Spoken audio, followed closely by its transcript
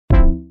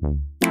You're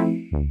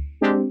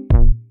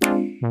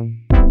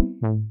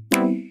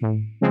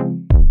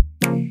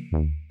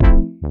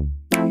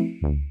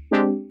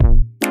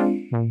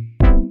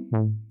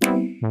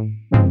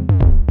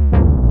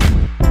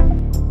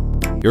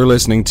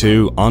listening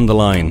to On The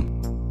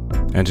Line,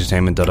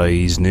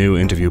 entertainment.ie's new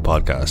interview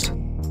podcast.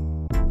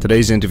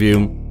 Today's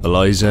interview,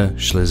 Iliza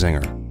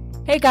Shlesinger.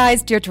 Hey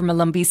guys, Deirdre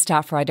Malumbi,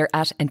 staff writer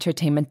at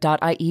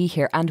entertainment.ie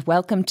here, and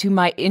welcome to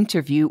my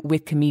interview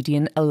with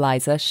comedian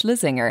Iliza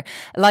Shlesinger.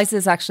 Iliza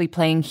is actually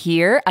playing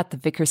here at the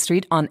Vicar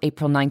St on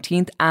April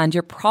 19th, and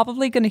you're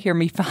probably going to hear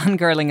me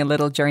fangirling a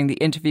little during the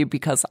interview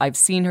because I've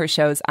seen her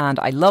shows and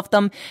I love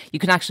them. You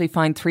can actually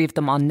find 3 of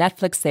them on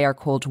Netflix. They are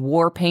called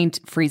War Paint,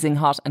 Freezing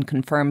Hot and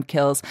Confirmed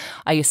Kills.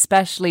 I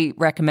especially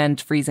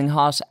recommend Freezing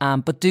Hot,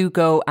 but do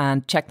go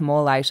and check them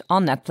all out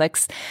on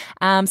Netflix.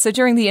 So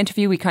during the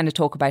interview, we kind of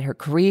talk about her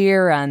career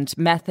and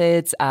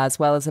methods, as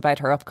well as about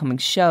her upcoming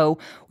show,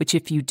 which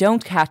if you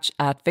don't catch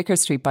at Vicar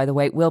St, by the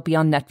way, will be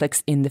on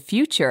Netflix in the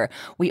future.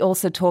 We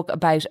also talk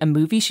about a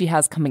movie she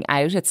has coming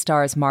out. It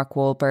stars Mark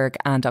Wahlberg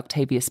and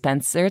Octavia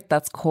Spencer.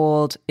 That's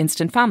called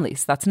Instant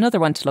Families. That's another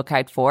one to look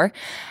out for.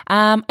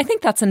 I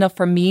think that's enough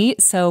for me.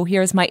 So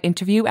here's my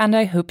interview and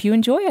I hope you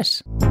enjoy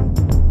it.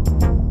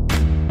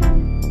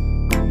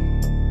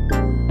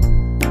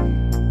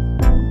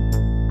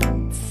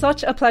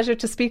 Such a pleasure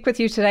to speak with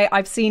you today.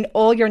 I've seen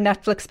all your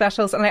Netflix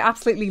specials and I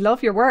absolutely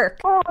love your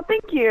work. Oh,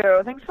 thank you.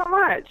 Thanks so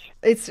much.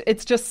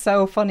 It's just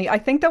so funny. I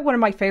think that one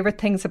of my favourite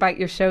things about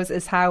your shows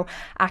is how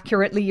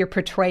accurately you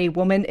portray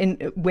women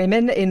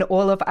in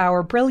all of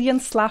our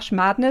brilliance /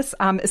 madness,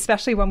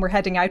 especially when we're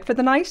heading out for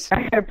the night.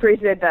 I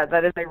appreciate that.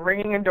 That is a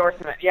ringing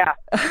endorsement. Yeah.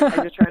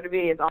 I just try to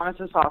be as honest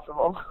as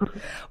possible.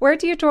 Where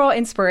do you draw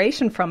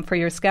inspiration from for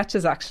your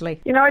sketches, actually?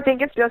 You know, I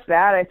think it's just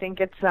that. I think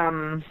it's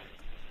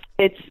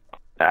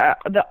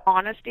the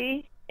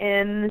honesty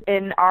in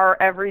our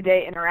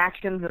everyday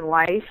interactions in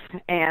life,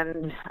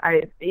 and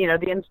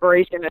the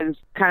inspiration is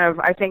kind of,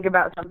 I think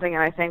about something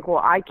and I think, well,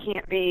 I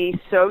can't be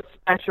so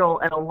special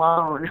and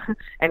alone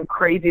and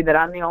crazy that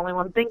I'm the only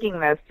one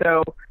thinking this.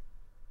 So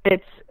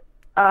it's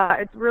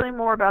really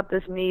more about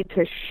this need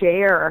to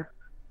share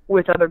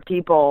with other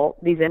people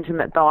these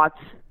intimate thoughts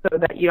so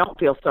that you don't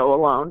feel so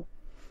alone,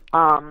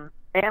 and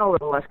a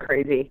little less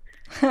crazy.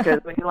 Because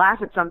when you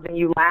laugh at something,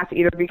 you laugh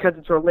either because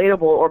it's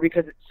relatable or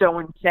because it's so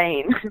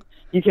insane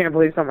you can't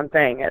believe someone's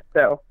saying it.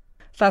 So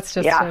that's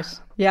just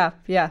it. Yeah.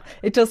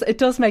 It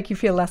does make you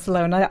feel less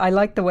alone. I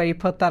like the way you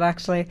put that,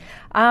 actually.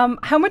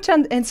 How much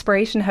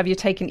inspiration have you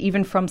taken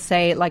even from,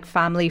 say, like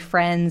family,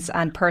 friends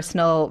and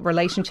personal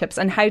relationships?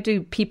 And how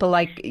do people,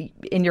 like,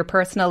 in your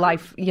personal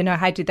life,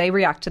 how do they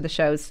react to the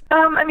shows?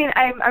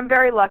 I'm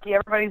very lucky.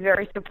 Everybody's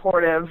very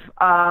supportive.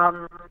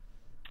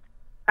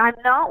 I'm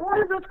not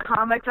one of those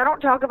comics. I don't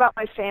talk about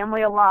my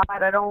family a lot.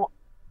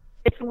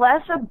 It's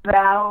less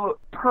about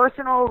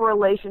personal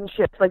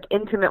relationships, like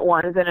intimate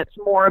ones, and it's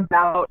more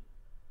about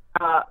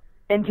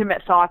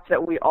intimate thoughts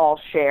that we all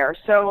share.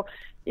 So,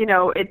 I'm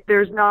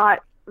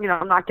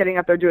not getting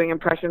up there doing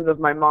impressions of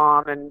my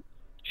mom and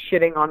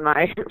shitting on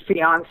my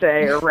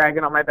fiance or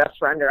ragging on my best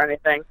friend or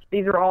anything.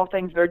 These are all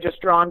things that are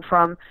just drawn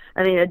from,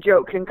 a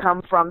joke can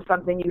come from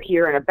something you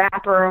hear in a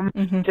bathroom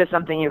to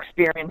something you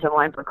experience in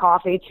line for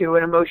coffee to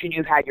an emotion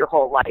you've had your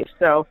whole life.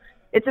 So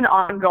it's an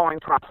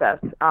ongoing process.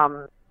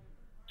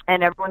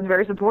 And everyone's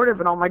very supportive,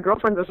 and all my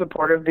girlfriends are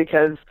supportive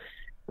because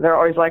they're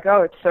always like,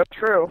 oh, it's so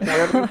true.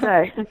 Whatever you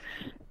say.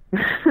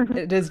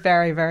 It is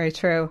very, very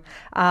true.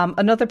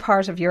 Another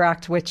part of your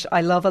act, which I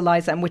love,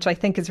 Iliza, and which I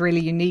think is really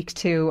unique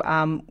to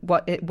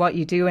what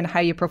you do and how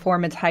you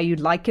perform, is how you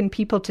liken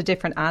people to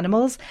different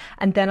animals.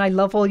 And then I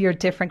love all your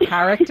different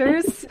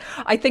characters.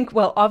 I think,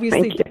 well,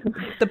 obviously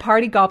the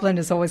party goblin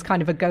is always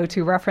kind of a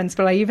go-to reference,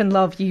 but I even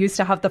love, you used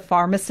to have the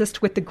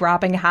pharmacist with the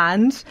grabbing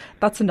hand.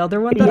 That's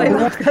another one that I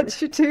love that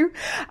you do.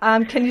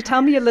 Can you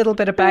tell me a little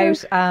bit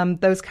about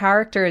those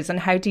characters and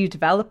how do you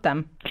develop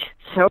them?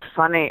 So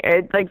funny.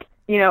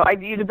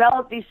 You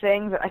develop these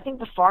things. I think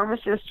the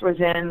pharmacist was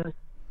in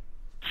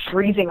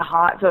Freezing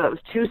Hot, so that was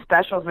 2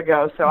 specials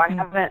ago. So I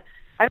haven't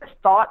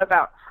thought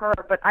about her,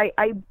 but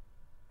I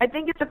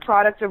think it's a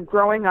product of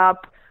growing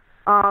up.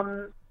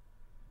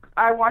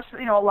 I watched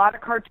a lot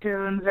of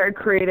cartoons, very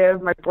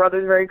creative. My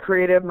brother's very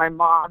creative. My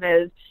mom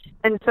is,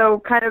 and so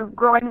kind of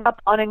growing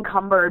up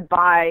unencumbered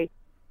by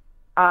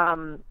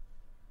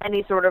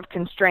any sort of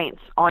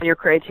constraints on your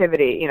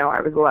creativity.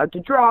 I was allowed to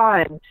draw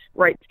and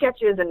write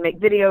sketches and make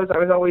videos. I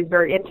was always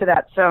very into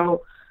that.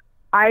 So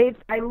I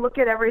look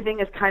at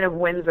everything as kind of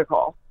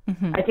whimsical.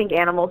 I think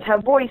animals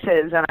have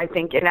voices, and I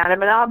think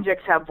inanimate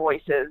objects have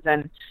voices,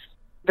 and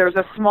there's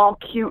a small,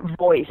 cute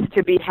voice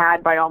to be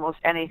had by almost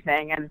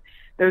anything, and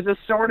there's a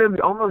sort of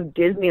almost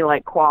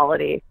Disney-like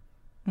quality.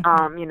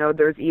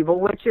 There's evil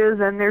witches,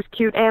 and there's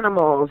cute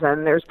animals,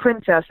 and there's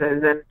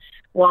princesses, and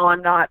while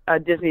I'm not a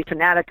Disney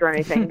fanatic or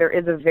anything, there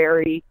is a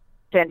very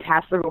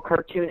fantastical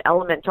cartoon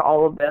element to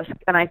all of this.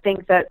 And I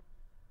think that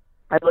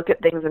I look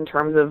at things in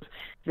terms of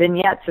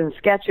vignettes and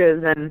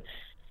sketches, and,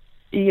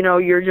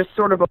 you're just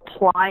sort of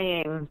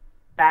applying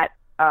that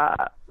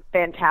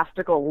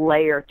fantastical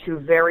layer to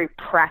very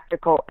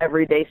practical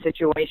everyday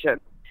situations.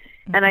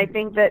 Mm-hmm. And I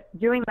think that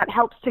doing that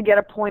helps to get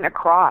a point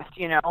across.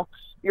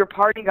 Your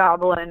party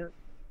goblin,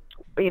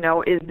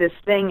 is this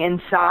thing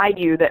inside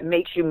you that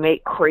makes you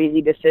make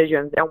crazy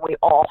decisions, and we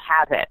all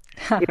have it.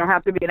 You don't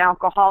have to be an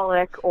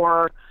alcoholic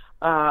or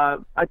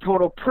a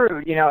total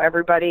prude.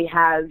 Everybody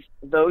has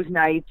those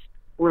nights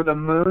where the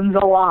moons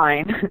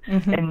align,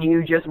 mm-hmm. and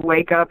you just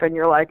wake up and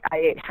you're like, I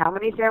ate how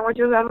many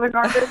sandwiches out of the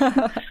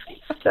garbage?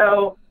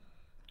 So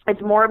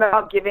it's more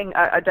about giving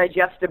a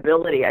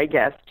digestibility, I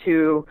guess,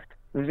 to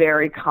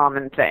very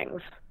common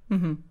things.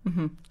 Mm-hmm,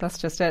 mm-hmm. That's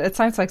just it. It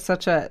sounds like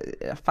such a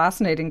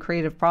fascinating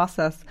creative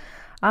process.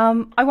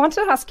 I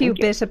wanted to ask you a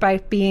bit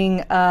about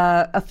being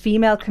a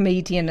female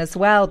comedian as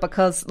well,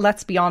 because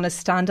let's be honest,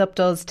 stand-up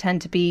does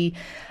tend to be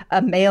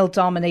a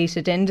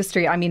male-dominated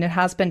industry. I mean, it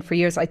has been for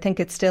years. I think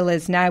it still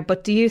is now.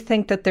 But do you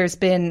think that there's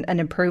been an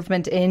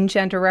improvement in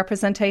gender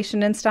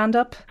representation in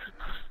stand-up?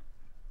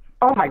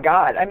 Oh my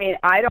God. I mean,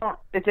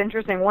 it's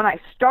interesting. When I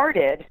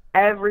started,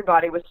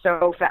 everybody was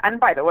so and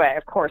by the way,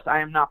 of course, I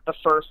am not the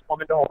first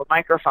woman to hold a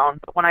microphone,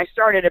 but when I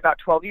started about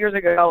 12 years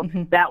ago,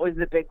 mm-hmm. that was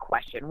the big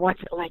question.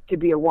 What's it like to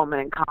be a woman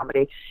in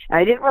comedy? And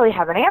I didn't really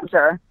have an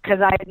answer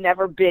because I had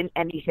never been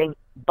anything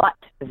but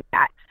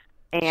that.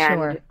 And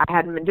sure. I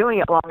hadn't been doing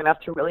it long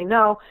enough to really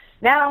know.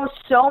 Now,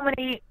 so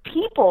many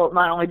people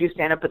not only do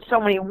stand-up, but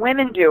so many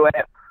women do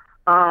it.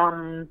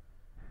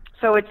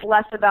 So it's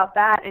less about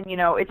that. And,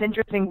 it's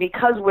interesting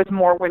because with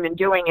more women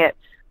doing it,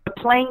 the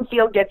playing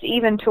field gets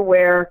even to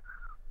where,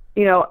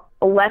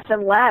 less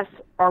and less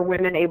are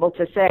women able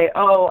to say,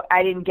 oh,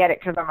 I didn't get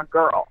it because I'm a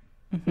girl.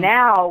 Mm-hmm.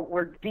 Now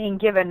we're being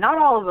given, not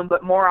all of them,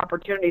 but more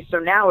opportunities. So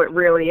now it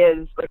really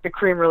is, like the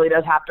cream really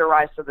does have to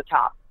rise to the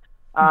top.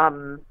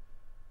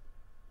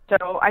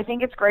 So I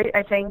think it's great.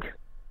 I think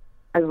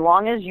as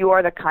long as you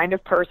are the kind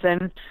of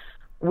person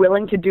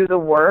willing to do the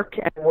work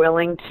and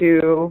willing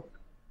to,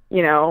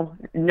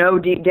 know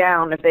deep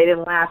down if they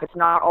didn't laugh, it's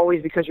not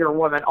always because you're a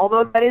woman,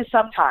 although that is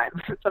sometimes.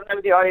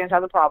 Sometimes the audience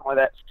has a problem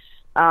with it.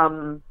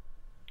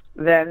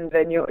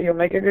 Then you'll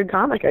make a good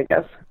comic, I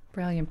guess.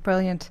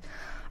 Brilliant.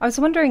 I was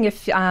wondering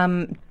if,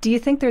 do you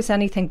think there's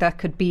anything that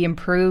could be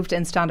improved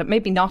in stand-up?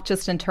 Maybe not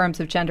just in terms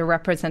of gender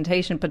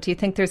representation, but do you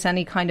think there's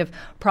any kind of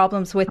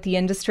problems with the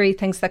industry,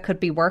 things that could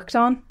be worked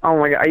on? Oh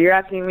my God, are you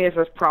asking me if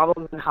there's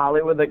problems in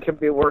Hollywood that could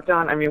be worked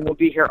on? I mean, we'll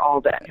be here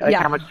all day.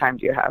 How much time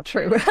do you have?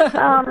 True.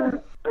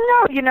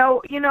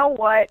 No, you know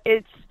what?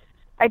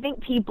 I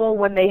think people,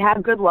 when they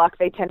have good luck,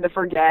 they tend to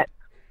forget.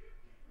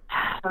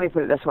 Let me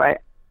put it this way.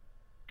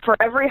 For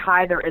every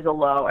high, there is a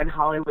low, and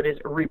Hollywood is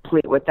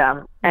replete with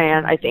them.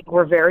 And I think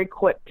we're very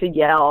quick to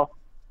yell,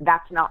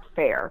 that's not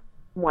fair,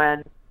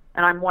 and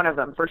I'm one of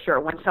them for sure,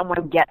 when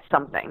someone gets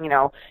something,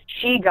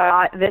 she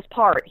got this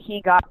part,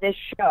 he got this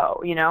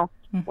show,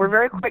 Mm-hmm. We're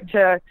very quick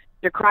to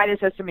decry the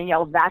system and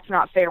yell, that's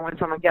not fair when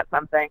someone gets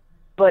something.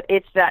 But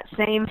it's that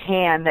same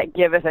hand that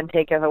giveth and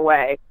taketh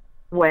away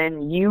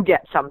when you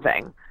get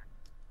something.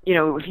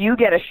 If you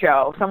get a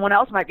show, someone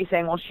else might be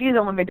saying, well, she's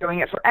only been doing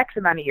it for X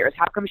amount of years.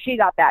 How come she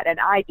got that and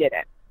I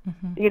didn't?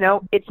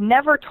 Mm-hmm. It's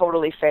never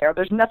totally fair.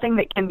 There's nothing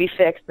that can be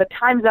fixed. The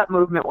Time's Up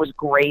movement was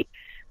great.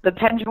 The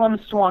pendulum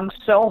swung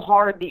so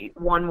hard the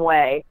one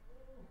way,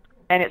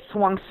 and it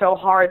swung so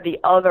hard the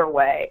other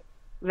way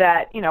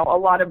that, a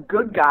lot of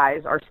good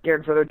guys are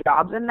scared for their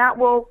jobs, and that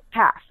will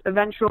pass.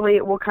 Eventually,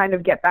 it will kind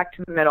of get back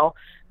to the middle.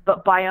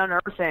 But by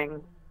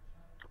unearthing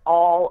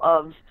all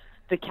of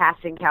the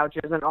casting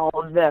couches and all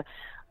of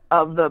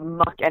the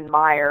muck and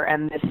mire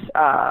and this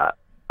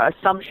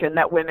assumption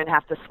that women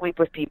have to sleep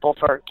with people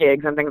for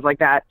gigs and things like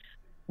that,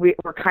 we're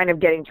kind of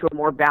getting to a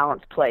more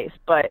balanced place.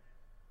 But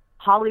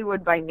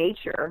Hollywood by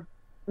nature,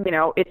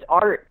 it's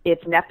art,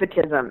 it's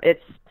nepotism,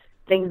 it's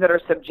things that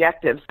are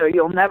subjective. So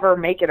you'll never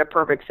make it a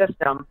perfect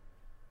system.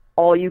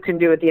 All you can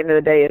do at the end of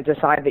the day is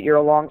decide that you're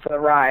along for the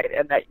ride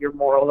and that your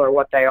morals are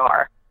what they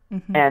are.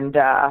 Mm-hmm.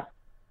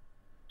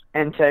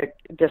 And to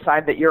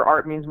decide that your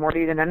art means more to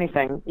you than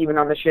anything, even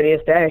on the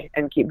shittiest day,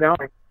 and keep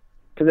going.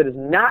 Because it is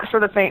not for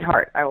the faint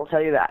heart, I will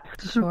tell you that.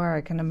 Sure, I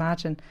can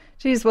imagine.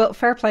 Geez, well,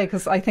 fair play,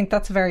 because I think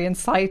that's a very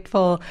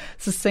insightful,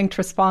 succinct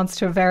response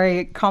to a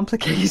very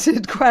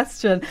complicated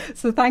question.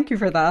 So thank you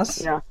for that.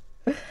 Yeah,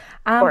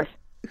 of course.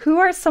 Who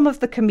are some of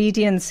the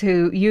comedians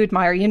who you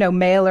admire,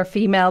 male or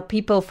female,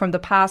 people from the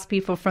past,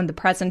 people from the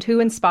present? Who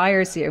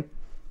inspires you?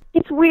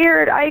 It's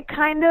weird. I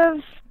kind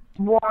of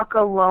walk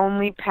a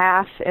lonely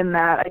path in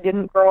that I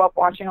didn't grow up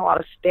watching a lot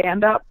of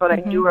stand-up, but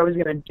mm-hmm. I knew I was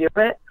going to do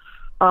it.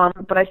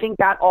 But I think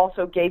that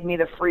also gave me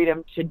the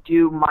freedom to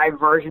do my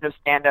version of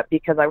stand-up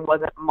because I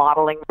wasn't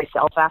modeling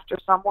myself after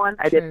someone.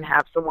 I didn't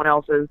have someone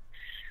else's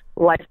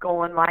life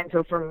goal in mind.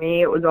 So for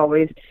me, it was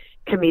always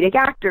comedic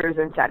actors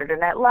and Saturday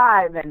Night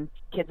Live and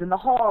Kids in the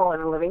Hall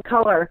and Living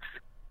Color.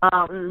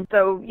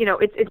 So,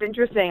 it's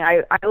interesting.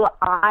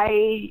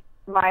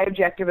 My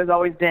objective has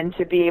always been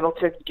to be able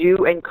to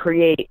do and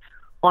create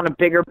on a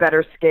bigger,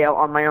 better scale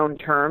on my own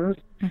terms.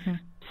 Mm-hmm.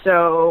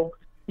 So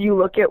you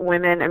look at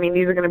women,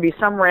 these are going to be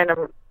some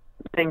random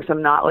things,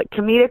 some not. Like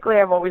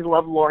comedically, I've always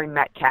loved Laurie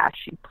Metcalf.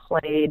 She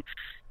played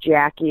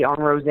Jackie on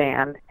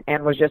Roseanne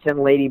and was just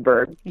in Lady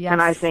Bird. Yes.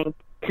 And I think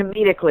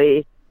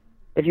comedically,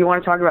 if you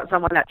want to talk about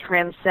someone that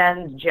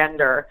transcends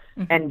gender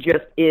and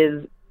just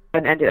is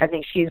an entity, I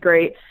think she's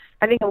great.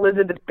 I think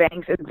Elizabeth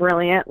Banks is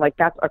brilliant. Like,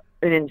 that's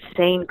an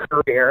insane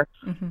career.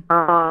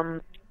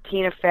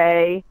 Tina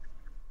Fey.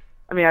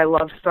 I mean, I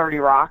love 30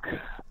 Rock.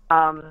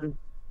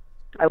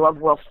 I love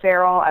Will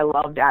Ferrell. I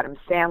loved Adam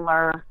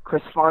Sandler.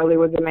 Chris Farley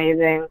was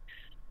amazing.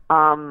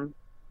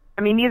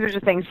 I mean, these are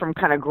just things from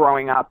kind of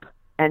growing up.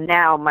 And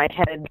now my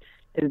head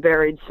is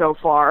buried so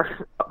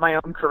far up my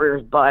own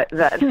career's butt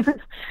that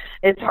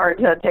it's hard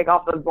to take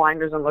off those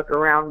blinders and look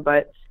around.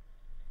 But,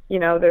 you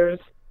know, there's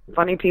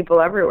funny people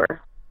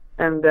everywhere.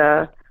 And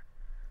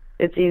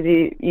it's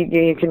easy.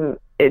 You can.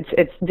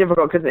 It's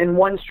difficult because in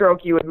one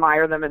stroke you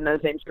admire them, and in the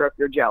same stroke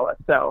you're jealous.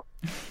 So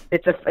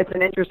it's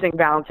an interesting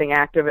balancing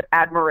act of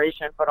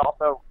admiration, but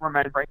also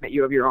remembering that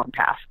you have your own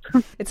past.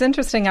 It's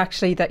interesting,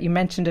 actually, that you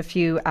mentioned a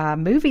few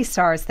movie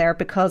stars there,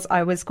 because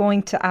I was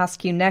going to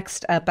ask you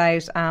next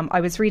about.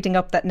 I was reading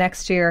up that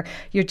next year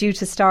you're due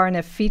to star in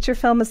a feature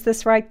film. Is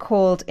this right?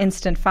 Called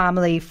Instant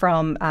Family,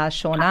 from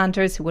Sean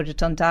Anders, who would have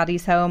done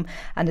Daddy's Home,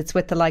 and it's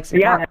with the likes of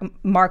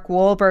Mark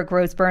Wahlberg,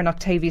 Rose Byrne,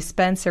 Octavia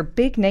Spencer.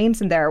 Big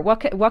names in there. What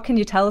can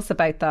you tell us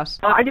about that?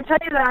 I can tell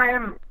you that I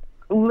am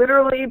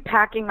literally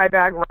packing my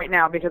bag right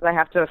now because I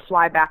have to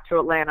fly back to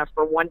Atlanta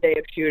for one day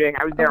of shooting.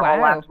 I was there all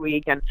last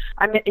week, and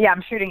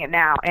I'm shooting it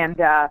now.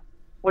 And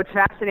what's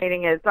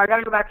fascinating is, so I got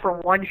to go back for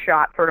one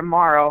shot for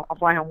tomorrow. I'll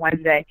fly on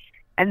Wednesday,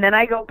 and then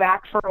I go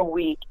back for a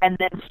week, and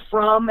then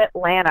from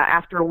Atlanta,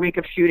 after a week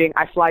of shooting,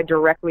 I fly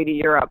directly to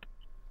Europe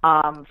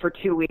for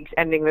 2 weeks,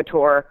 ending the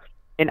tour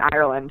in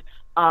Ireland.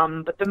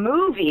 But the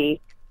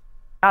movie,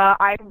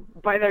 by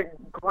the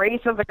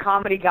grace of the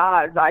comedy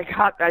gods, I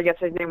guess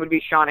his name would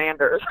be Sean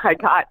Anders. I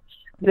got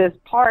this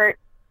part.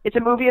 It's a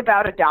movie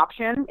about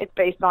adoption. It's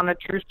based on a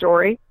true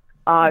story.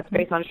 It's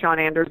based on Sean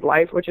Anders'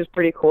 life, which is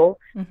pretty cool.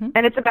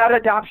 And it's about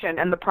adoption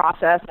and the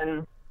process,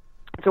 and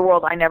it's a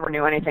world I never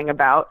knew anything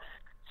about.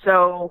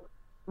 So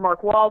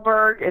Mark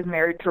Wahlberg is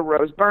married to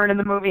Rose Byrne in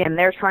the movie, and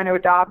they're trying to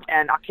adopt,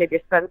 and Octavia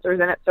Spencer's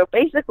in it. So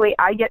basically,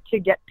 I get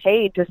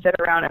paid to sit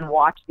around and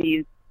watch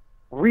these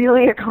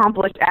really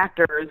accomplished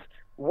actors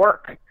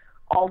work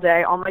all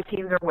day. All my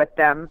teams are with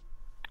them.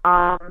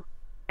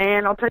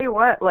 And I'll tell you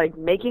what, like,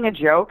 making a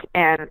joke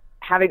and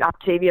having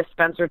Octavia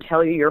Spencer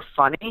tell you you're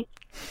funny,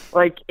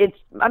 like,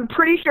 I'm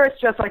pretty sure it's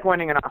just like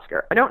winning an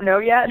Oscar. I don't know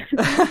yet,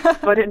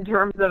 but in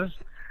terms of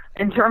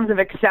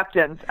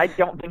acceptance, I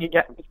don't think it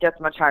gets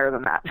much higher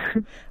than that.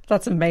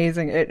 That's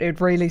amazing. It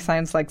really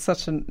sounds like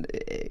such an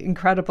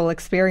incredible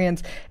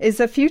experience. Is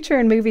a future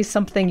in movies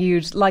something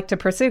you'd like to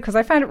pursue? Because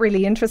I found it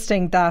really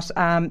interesting that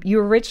you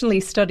originally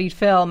studied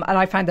film, and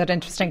I find that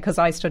interesting because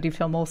I studied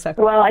film also.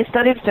 Well, I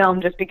studied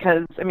film just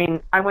because, I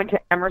mean, I went to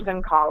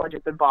Emerson College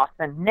in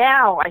Boston.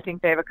 Now I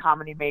think they have a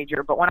comedy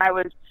major, but when I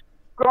was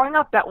growing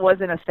up, that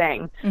wasn't a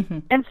thing.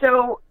 And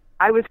so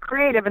I was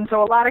creative, and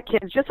so a lot of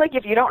kids, just like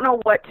if you don't know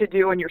what to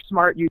do and you're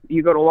smart,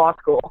 you go to law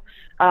school.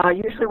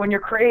 Usually when you're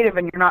creative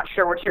and you're not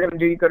sure what you're going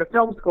to do, you go to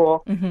film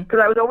school, because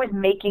I was always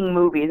making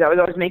movies. I was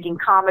always making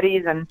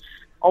comedies and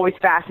always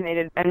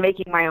fascinated and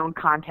making my own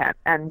content.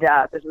 And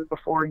this was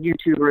before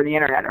YouTube or the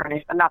internet, or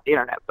anything. Not the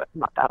internet, but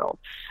not that old.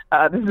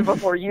 This is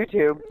before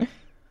YouTube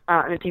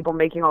and people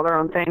making all their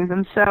own things.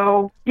 And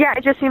so, yeah,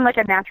 it just seemed like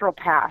a natural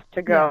path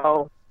to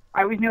go. Yeah.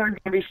 I always knew it was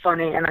going to be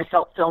funny, and I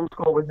felt film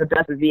school was the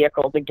best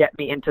vehicle to get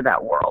me into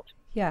that world.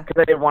 Yeah.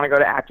 Because I didn't want to go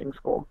to acting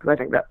school, because I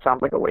think that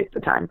sounds like a waste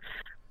of time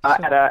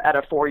at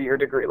a 4-year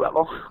degree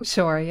level.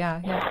 Sure,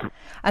 yeah.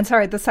 And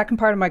sorry, the second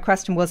part of my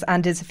question was,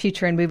 and is a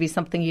future in movies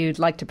something you'd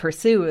like to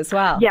pursue as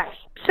well? Yes.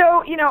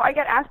 So, I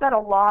get asked that a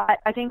lot.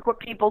 I think what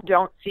people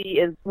don't see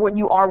is when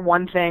you are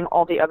one thing,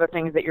 all the other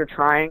things that you're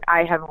trying.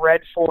 I have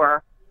read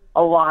for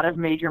a lot of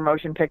major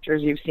motion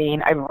pictures you've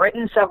seen. I've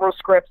written several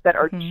scripts that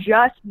are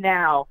just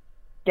now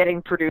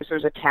getting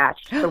producers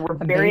attached. So we're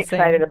very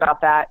excited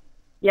about that.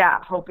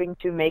 Yeah, hoping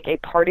to make a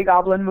Party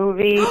Goblin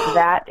movie.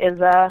 That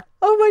is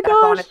oh my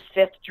gosh, on its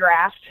 5th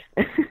draft.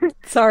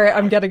 Sorry,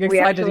 I'm getting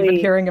excited even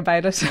hearing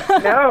about it.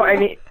 No, I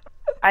mean,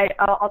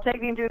 I'll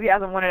take the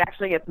enthusiasm when it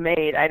actually gets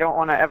made. I don't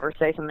want to ever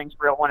say something's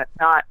real when it's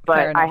not,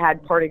 but I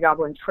had Party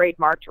Goblin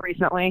trademarked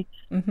recently.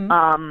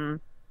 And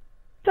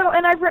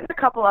I've written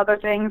a couple other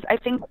things. I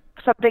think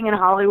something in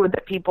Hollywood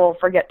that people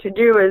forget to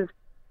do is,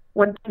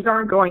 when things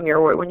aren't going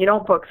your way, when you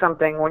don't book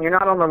something, when you're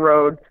not on the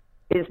road,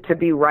 is to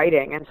be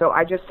writing. And so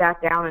I just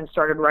sat down and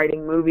started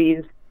writing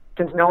movies.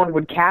 Since no one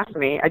would cast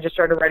me, I just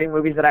started writing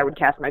movies that I would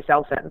cast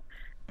myself in.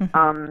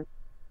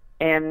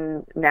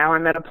 And now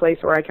I'm at a place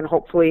where I can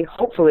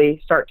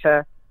hopefully start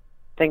to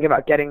think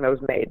about getting those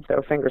made.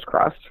 So fingers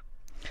crossed.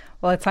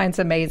 Well, it sounds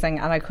amazing,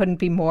 and I couldn't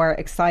be more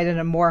excited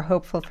and more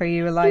hopeful for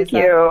you, Iliza.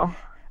 Thank you.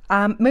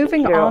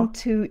 Moving on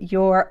to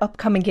your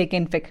upcoming gig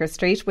in Vicar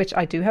Street, which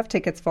I do have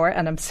tickets for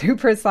and I'm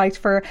super psyched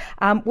for.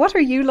 What are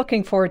you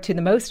looking forward to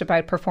the most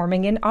about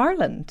performing in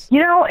Ireland?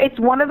 It's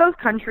one of those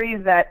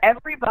countries that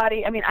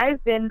everybody,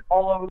 I've been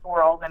all over the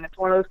world, and it's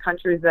one of those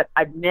countries that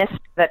I've missed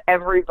that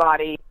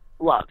everybody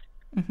loves.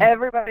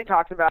 Everybody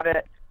talks about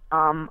it.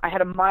 I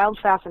had a mild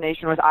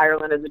fascination with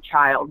Ireland as a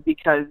child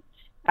because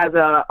as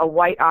a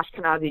white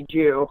Ashkenazi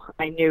Jew,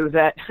 I knew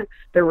that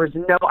there was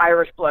no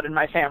Irish blood in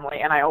my family,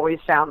 and I always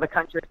found the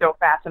country so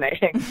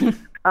fascinating.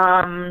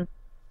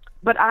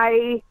 But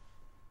I'm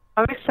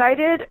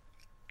excited.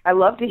 I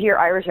love to hear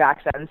Irish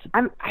accents.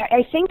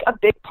 I think a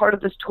big part of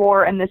this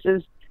tour, and this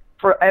is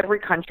for every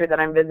country that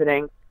I'm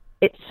visiting,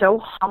 it's so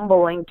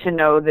humbling to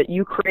know that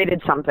you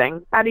created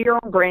something out of your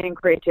own brain and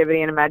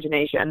creativity and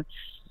imagination,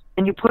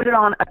 and you put it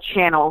on a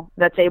channel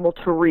that's able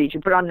to reach, you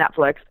put it on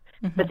Netflix,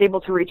 that's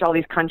able to reach all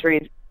these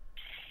countries.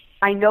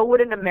 I know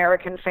what an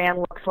American fan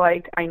looks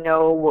like. I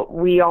know what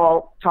we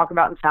all talk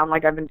about and sound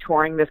like. I've been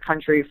touring this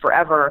country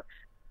forever,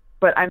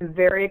 but I'm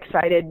very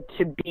excited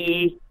to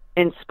be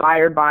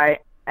inspired by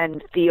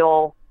and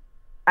feel,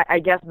 I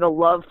guess, the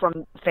love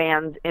from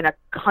fans in a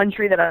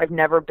country that I've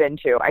never been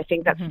to. I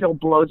think that still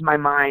blows my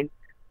mind,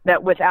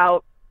 that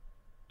without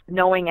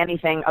knowing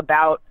anything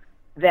about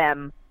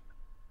them,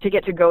 to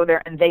get to go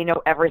there and they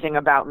know everything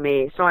about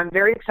me. So I'm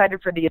very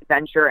excited for the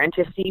adventure and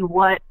to see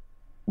what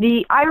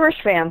the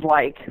Irish fans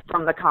like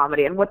from the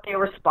comedy and what they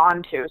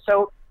respond to.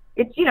 So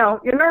it's,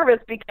 you're nervous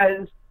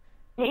because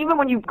even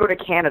when you go to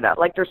Canada,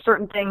 like there's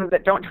certain things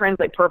that don't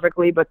translate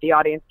perfectly, but the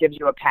audience gives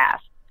you a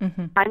pass.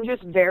 I'm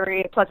just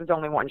plus it's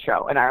only one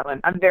show in Ireland.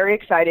 I'm very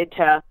excited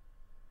to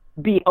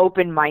be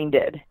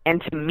open-minded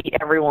and to meet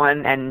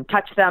everyone and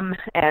touch them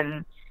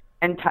and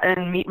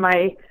meet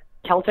my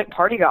Celtic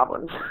party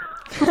goblins.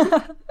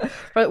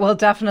 Right, well,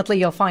 definitely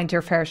you'll find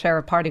your fair share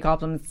of party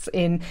goblins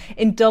in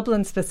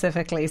Dublin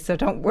specifically, so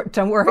don't worry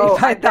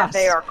about that.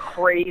 They are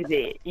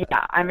crazy.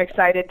 Yeah, I'm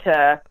excited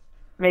to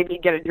maybe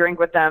get a drink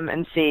with them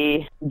and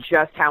see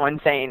just how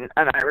insane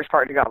an Irish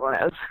party goblin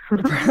is.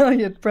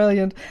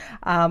 Brilliant.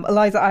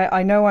 Iliza,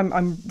 I know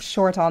I'm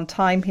short on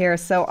time here,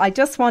 so I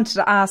just wanted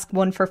to ask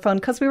one for fun,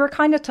 because we were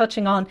kind of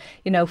touching on,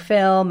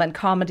 film and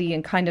comedy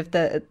and kind of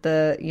the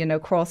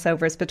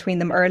crossovers between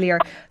them earlier.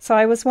 So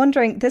I was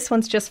wondering, this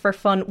one's just for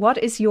fun, what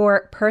is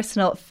your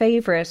personal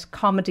favourite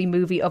comedy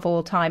movie of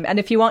all time? And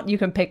if you want, you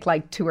can pick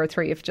like 2 or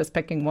 3 if just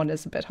picking one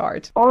is a bit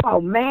hard.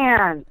 Oh,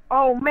 man.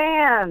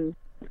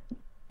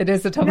 It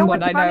is a tough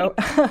one, I know.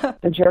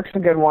 The Jerk's a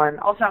good one.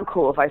 I'll sound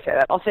cool if I say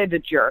that. I'll say The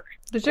Jerk.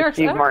 The Jerk,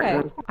 Steve okay.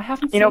 Martin. I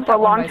haven't seen for a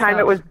long myself. time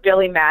it was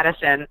Billy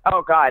Madison.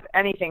 Oh, God.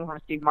 Anything from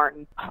Steve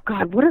Martin. Oh,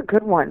 God. What a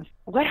good one.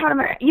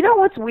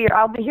 What's weird?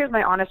 Here's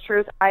my honest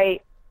truth.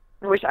 I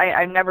wish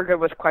I'm never good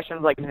with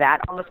questions like that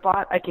on the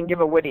spot. I can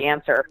give a witty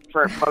answer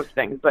for most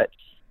things, but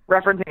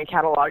referencing a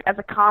catalog. As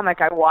a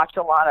comic, I watch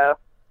a lot of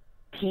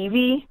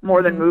TV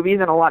more than movies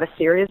and a lot of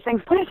serious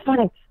things. But it's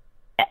funny.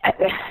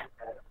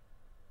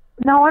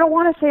 No, I don't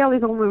want to say all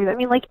these old movies. I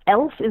mean, like,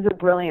 Elf is a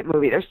brilliant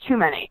movie. There's too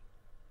many.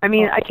 I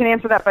mean, I can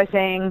answer that by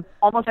saying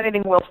almost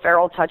anything Will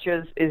Ferrell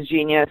touches is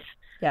genius.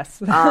 Yes.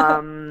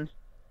 I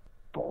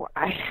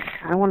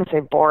want to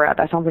say Borat.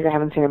 That sounds like I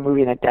haven't seen a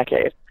movie in a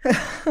decade.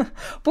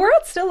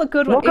 Borat's still a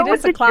good one. We'll it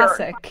is a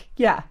classic. Jerk.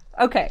 Yeah.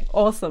 Okay.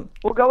 Awesome.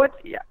 We'll go with,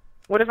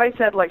 What if I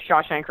said, like,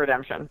 Shawshank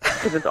Redemption?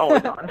 Because it's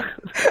always on.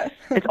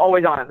 It's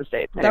always on in the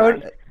States.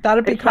 Anyway,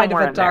 that'd be kind of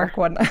a dark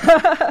one.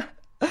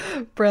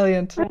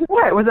 Brilliant.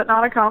 What? Was it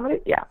not a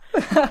comedy? Yeah.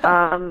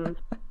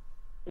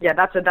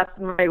 That's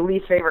my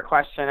least favorite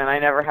question, and I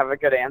never have a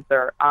good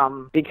answer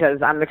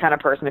because I'm the kind of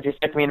person, if you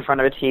stick me in front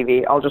of a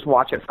TV, I'll just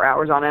watch it for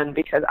hours on end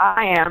because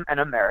I am an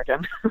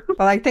American.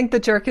 Well, I think The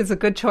Jerk is a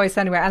good choice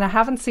anyway, and I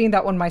haven't seen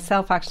that one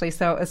myself actually,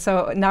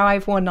 so now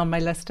I've one on my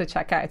list to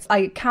check out.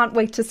 I can't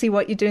wait to see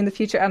what you do in the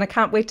future, and I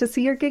can't wait to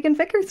see your gig in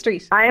Vicar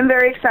Street. I am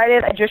very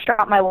excited. I just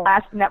shot my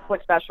last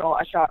Netflix special.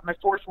 I shot my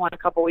 4th one a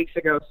couple weeks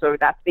ago, so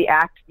that's the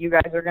act you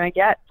guys are going to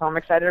get, so I'm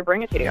excited to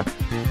bring it to you.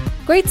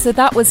 Great, so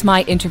that was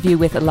my interview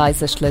with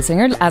Iliza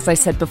Shlesinger. As I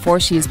said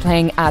before, she is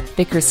playing at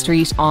Vicar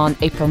Street on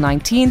April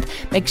 19th.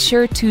 Make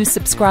sure to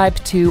subscribe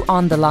to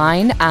On The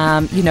Line,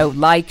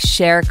 like,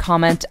 share,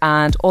 comment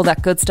and all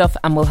that good stuff,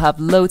 and we'll have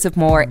loads of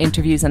more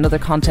interviews and other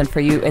content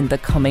for you in the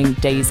coming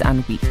days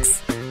and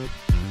weeks.